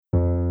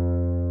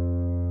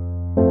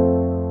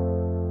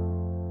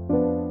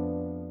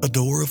A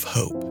door of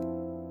hope.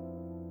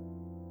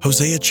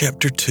 Hosea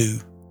chapter 2,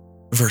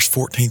 verse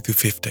 14 through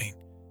 15.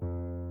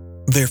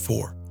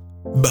 Therefore,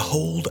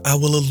 behold, I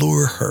will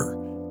allure her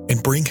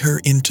and bring her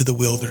into the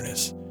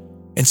wilderness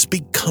and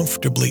speak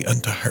comfortably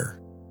unto her.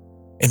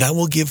 And I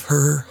will give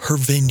her her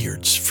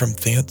vineyards from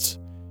thence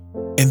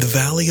and the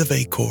valley of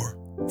Achor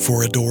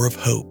for a door of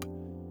hope.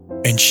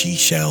 And she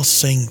shall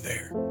sing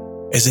there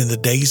as in the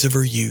days of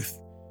her youth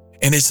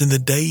and as in the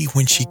day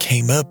when she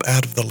came up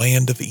out of the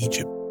land of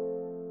Egypt.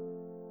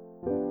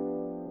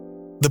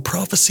 The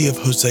prophecy of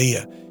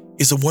Hosea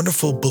is a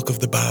wonderful book of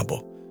the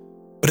Bible,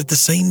 but at the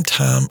same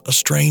time a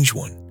strange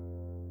one.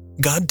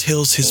 God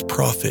tells his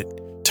prophet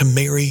to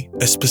marry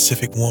a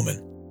specific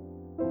woman.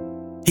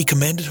 He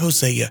commanded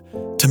Hosea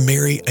to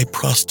marry a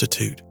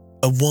prostitute,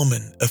 a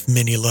woman of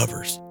many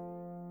lovers.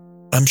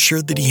 I'm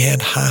sure that he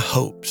had high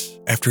hopes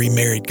after he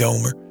married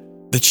Gomer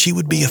that she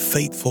would be a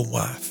faithful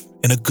wife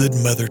and a good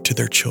mother to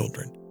their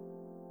children.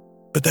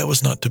 But that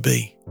was not to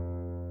be.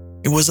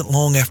 It wasn't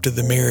long after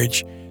the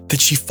marriage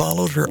that she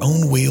followed her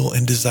own will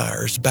and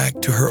desires back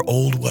to her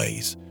old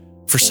ways,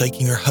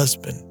 forsaking her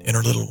husband and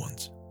her little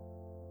ones.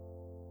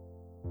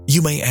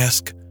 You may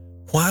ask,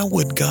 why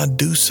would God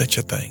do such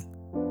a thing?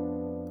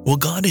 Well,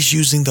 God is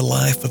using the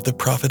life of the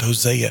prophet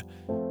Hosea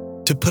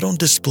to put on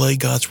display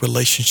God's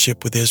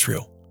relationship with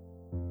Israel.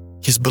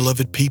 His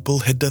beloved people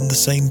had done the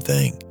same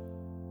thing.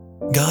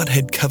 God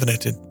had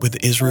covenanted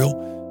with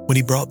Israel when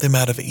he brought them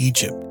out of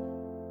Egypt.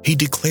 He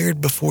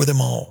declared before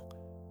them all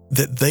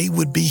that they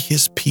would be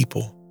his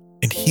people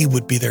and he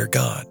would be their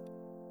God.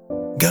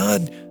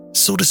 God,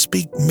 so to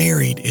speak,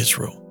 married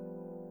Israel.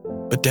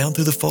 But down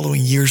through the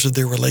following years of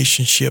their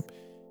relationship,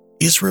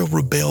 Israel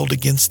rebelled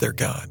against their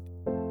God.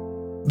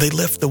 They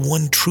left the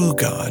one true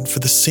God for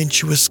the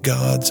sensuous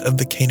gods of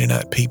the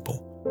Canaanite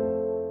people.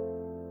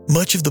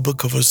 Much of the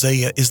book of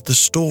Hosea is the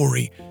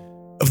story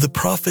of the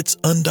prophet's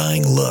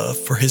undying love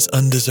for his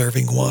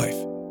undeserving wife.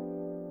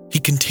 He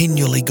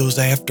continually goes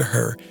after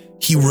her.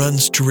 He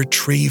runs to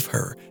retrieve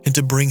her and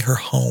to bring her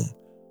home,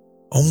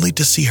 only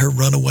to see her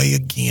run away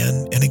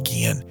again and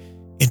again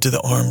into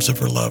the arms of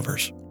her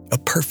lovers, a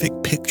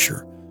perfect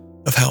picture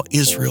of how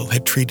Israel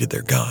had treated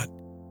their God.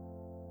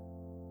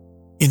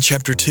 In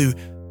chapter 2,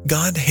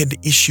 God had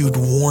issued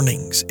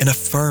warnings and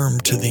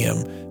affirmed to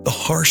them the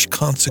harsh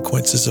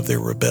consequences of their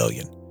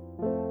rebellion.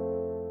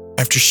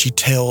 After she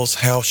tells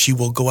how she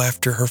will go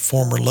after her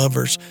former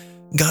lovers,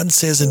 God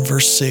says in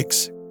verse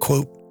 6,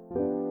 quote,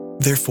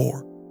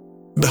 Therefore,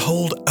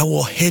 behold, I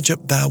will hedge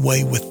up thy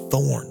way with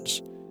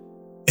thorns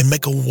and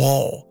make a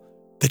wall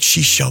that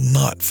she shall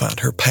not find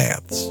her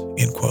paths,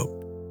 end quote.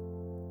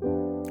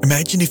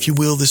 Imagine, if you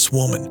will, this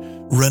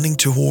woman running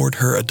toward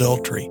her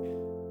adultery,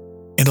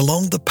 and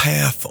along the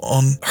path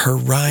on her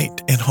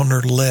right and on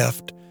her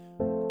left,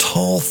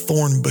 tall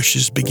thorn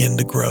bushes begin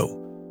to grow.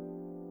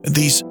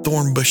 These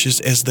thorn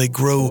bushes, as they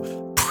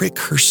grow, prick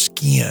her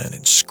skin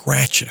and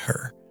scratch at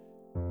her.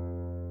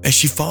 As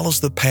she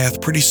follows the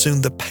path, pretty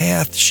soon the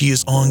path she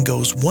is on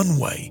goes one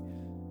way,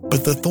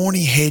 but the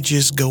thorny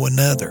hedges go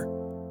another,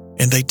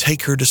 and they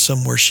take her to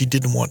somewhere she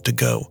didn't want to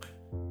go,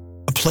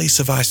 a place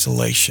of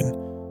isolation,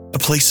 a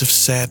place of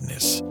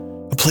sadness,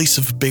 a place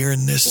of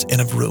barrenness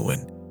and of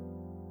ruin.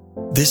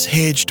 This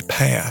hedged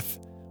path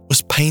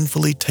was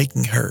painfully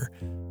taking her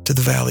to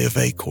the valley of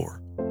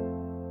Achor.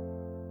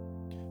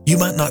 You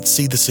might not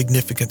see the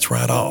significance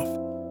right off,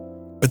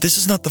 but this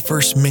is not the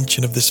first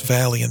mention of this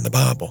valley in the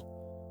Bible.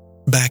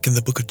 Back in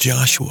the book of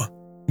Joshua,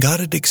 God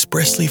had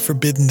expressly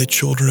forbidden the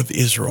children of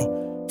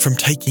Israel from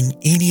taking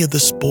any of the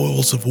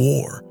spoils of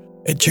war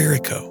at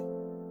Jericho.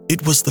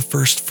 It was the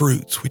first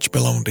fruits which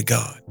belonged to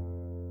God.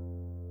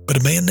 But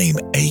a man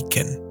named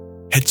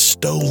Achan had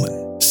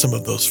stolen some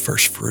of those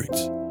first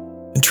fruits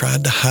and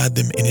tried to hide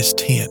them in his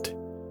tent.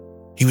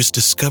 He was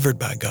discovered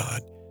by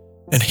God,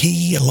 and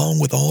he, along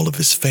with all of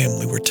his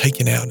family, were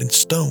taken out and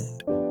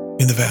stoned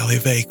in the valley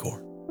of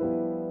Achor.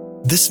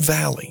 This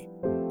valley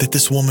that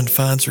this woman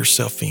finds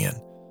herself in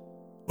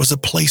was a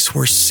place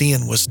where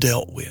sin was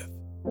dealt with.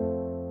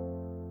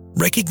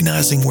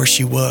 Recognizing where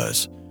she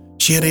was,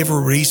 she had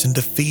every reason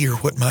to fear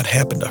what might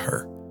happen to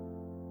her.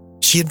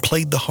 She had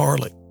played the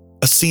harlot,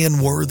 a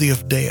sin worthy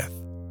of death.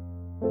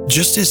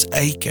 Just as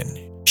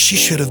Achan, she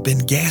should have been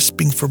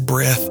gasping for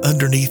breath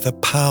underneath a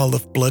pile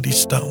of bloody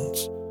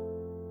stones.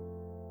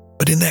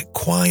 But in that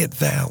quiet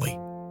valley,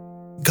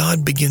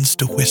 God begins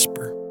to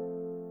whisper.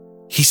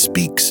 He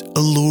speaks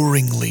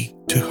alluringly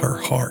to her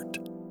heart.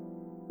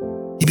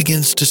 He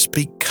begins to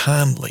speak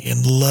kindly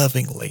and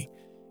lovingly,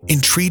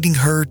 entreating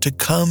her to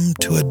come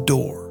to a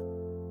door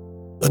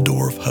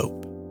of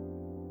hope.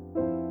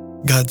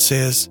 God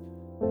says,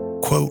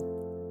 quote,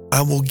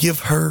 I will give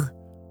her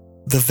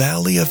the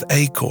valley of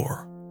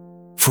Achor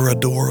for a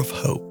door of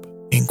hope,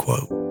 end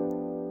quote.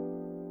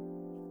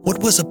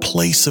 What was a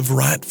place of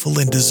rightful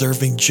and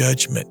deserving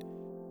judgment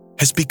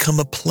has become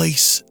a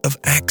place of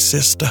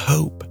access to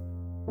hope,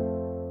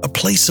 a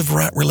place of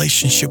right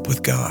relationship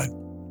with God,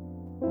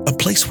 a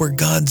place where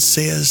God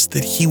says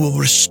that he will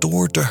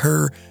restore to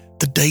her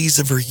the days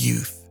of her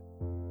youth,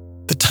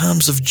 the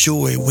times of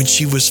joy when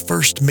she was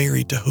first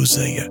married to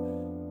Hosea,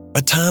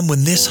 a time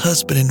when this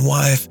husband and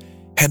wife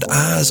had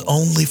eyes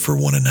only for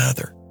one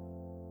another.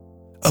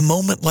 A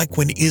moment like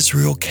when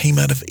Israel came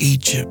out of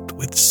Egypt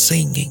with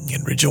singing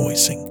and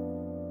rejoicing.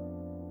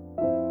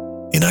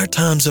 In our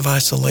times of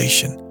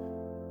isolation,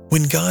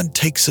 when God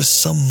takes us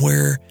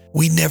somewhere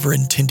we never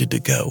intended to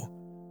go,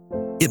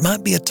 it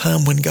might be a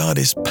time when God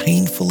is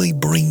painfully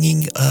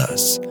bringing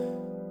us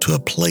to a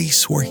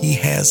place where He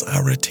has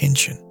our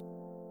attention,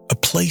 a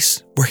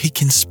place where He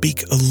can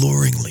speak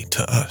alluringly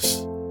to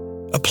us,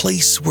 a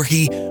place where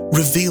He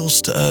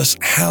reveals to us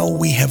how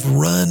we have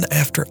run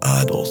after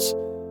idols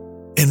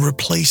and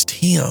replaced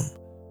Him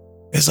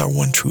as our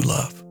one true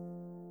love.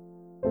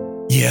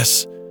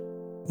 Yes,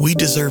 we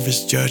deserve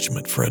His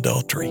judgment for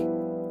adultery.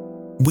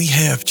 We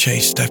have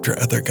chased after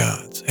other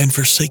gods and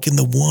forsaken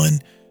the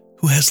one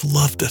who has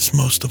loved us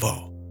most of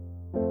all.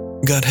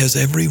 God has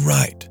every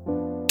right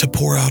to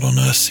pour out on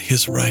us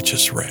His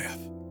righteous wrath.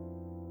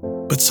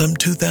 But some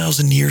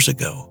 2,000 years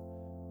ago,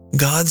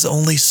 God's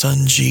only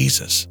Son,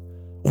 Jesus,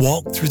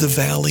 walked through the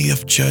valley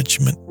of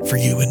judgment for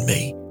you and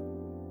me.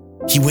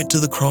 He went to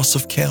the cross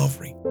of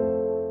Calvary,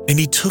 and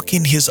He took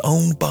in His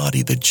own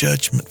body the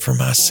judgment for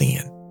my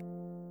sin.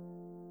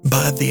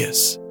 By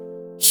this,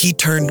 He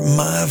turned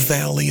my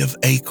valley of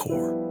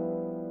Achor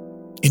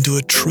into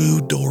a true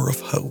door of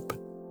hope,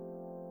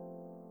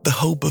 the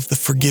hope of the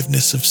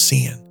forgiveness of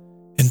sin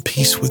and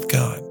peace with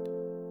God.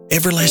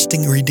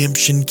 Everlasting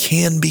redemption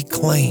can be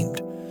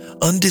claimed.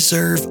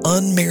 Undeserved,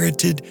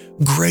 unmerited,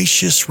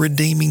 gracious,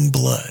 redeeming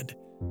blood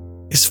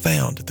is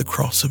found at the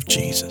cross of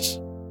Jesus.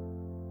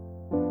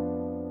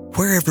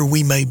 Wherever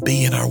we may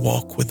be in our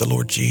walk with the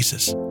Lord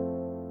Jesus,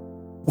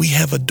 we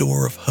have a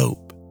door of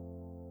hope,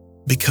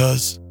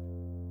 because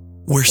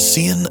where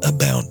sin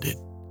abounded,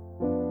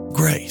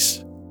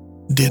 grace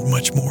did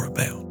much more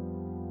abound.